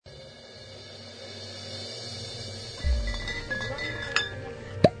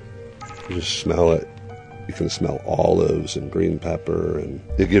You just smell it. You can smell olives and green pepper, and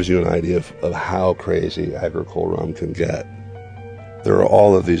it gives you an idea of how crazy agricole rum can get. There are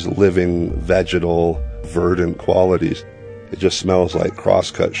all of these living, vegetal, verdant qualities. It just smells like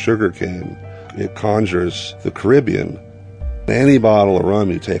cross-cut sugarcane. It conjures the Caribbean. Any bottle of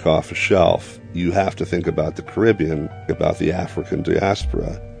rum you take off a shelf, you have to think about the Caribbean, about the African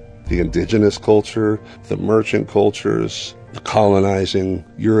diaspora, the indigenous culture, the merchant cultures, the colonizing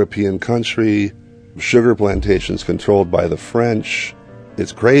European country, sugar plantations controlled by the French.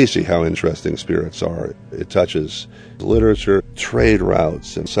 It's crazy how interesting spirits are. It touches literature, trade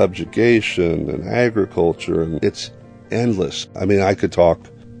routes, and subjugation, and agriculture, and it's endless. I mean, I could talk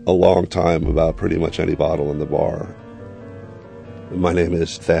a long time about pretty much any bottle in the bar. My name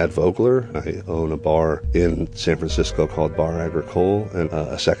is Thad Vogler. I own a bar in San Francisco called Bar Agricole, and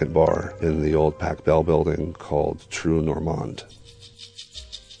a second bar in the old Pac Bell building called True Normand.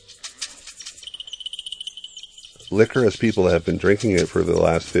 Liquor, as people have been drinking it for the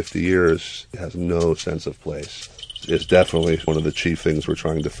last 50 years, has no sense of place. It's definitely one of the chief things we're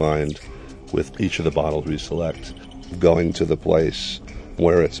trying to find with each of the bottles we select. Going to the place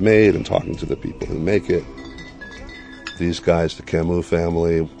where it's made and talking to the people who make it. These guys, the Camus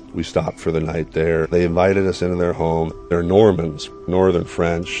family, we stopped for the night there. They invited us into their home. They're Normans, northern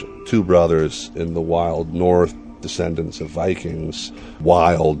French, two brothers in the wild north, descendants of Vikings,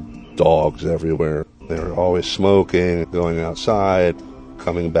 wild dogs everywhere. They were always smoking, going outside,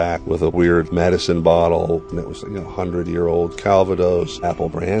 coming back with a weird medicine bottle. And it was, 100-year-old Calvados, apple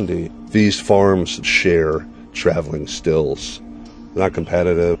brandy. These farms share traveling stills. They're not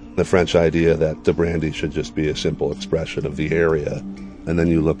competitive. The French idea that the brandy should just be a simple expression of the area. And then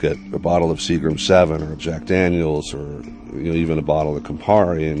you look at a bottle of Seagram 7 or Jack Daniels or even a bottle of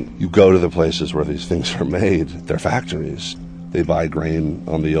Campari, and you go to the places where these things are made. They're factories. They buy grain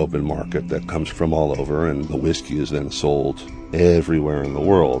on the open market that comes from all over, and the whiskey is then sold everywhere in the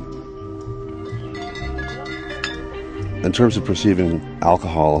world. In terms of perceiving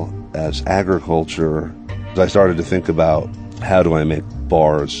alcohol as agriculture, I started to think about how do I make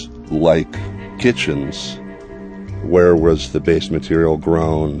bars like kitchens? Where was the base material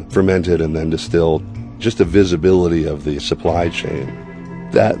grown, fermented, and then distilled? Just the visibility of the supply chain.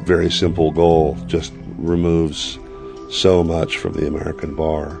 That very simple goal just removes so much from the American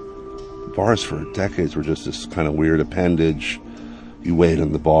bar. Bars for decades were just this kind of weird appendage. You wait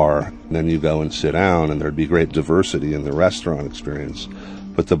in the bar, and then you go and sit down, and there'd be great diversity in the restaurant experience.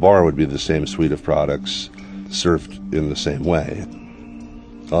 But the bar would be the same suite of products served in the same way.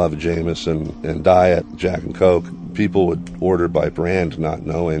 I'll have a Jameson and Diet, Jack and Coke. People would order by brand not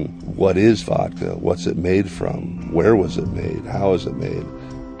knowing what is vodka, what's it made from, where was it made, how is it made.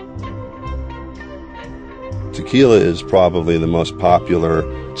 Tequila is probably the most popular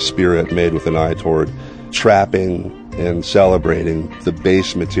spirit made with an eye toward trapping and celebrating the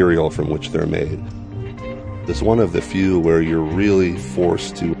base material from which they're made. It's one of the few where you're really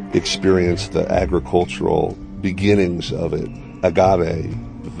forced to experience the agricultural beginnings of it. Agave,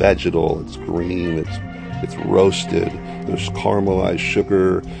 vegetal, it's green, it's roasted, there's caramelized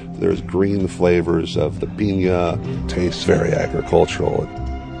sugar, there's green flavors of the piña, tastes very agricultural.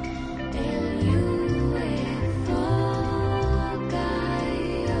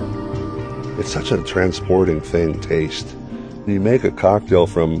 It's such a transporting thing, taste. You make a cocktail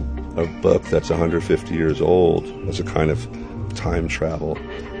from a book that's 150 years old as a kind of time travel.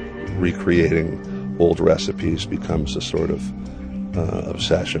 Recreating old recipes becomes a sort of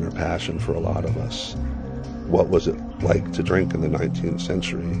obsession or passion for a lot of us. What was it like to drink in the 19th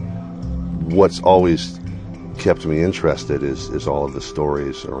century? What's always kept me interested is all of the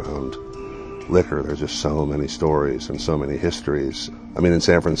stories around liquor. There's just so many stories and so many histories. I mean, in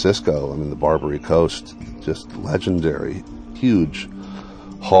San Francisco, the Barbary Coast, just legendary, huge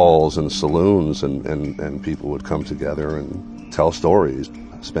halls and saloons, and people would come together and tell stories,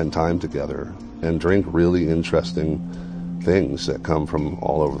 spend time together, and drink really interesting things that come from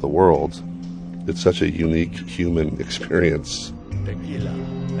all over the world. It's such a unique human experience. Tequila,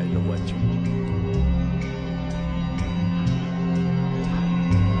 I know what you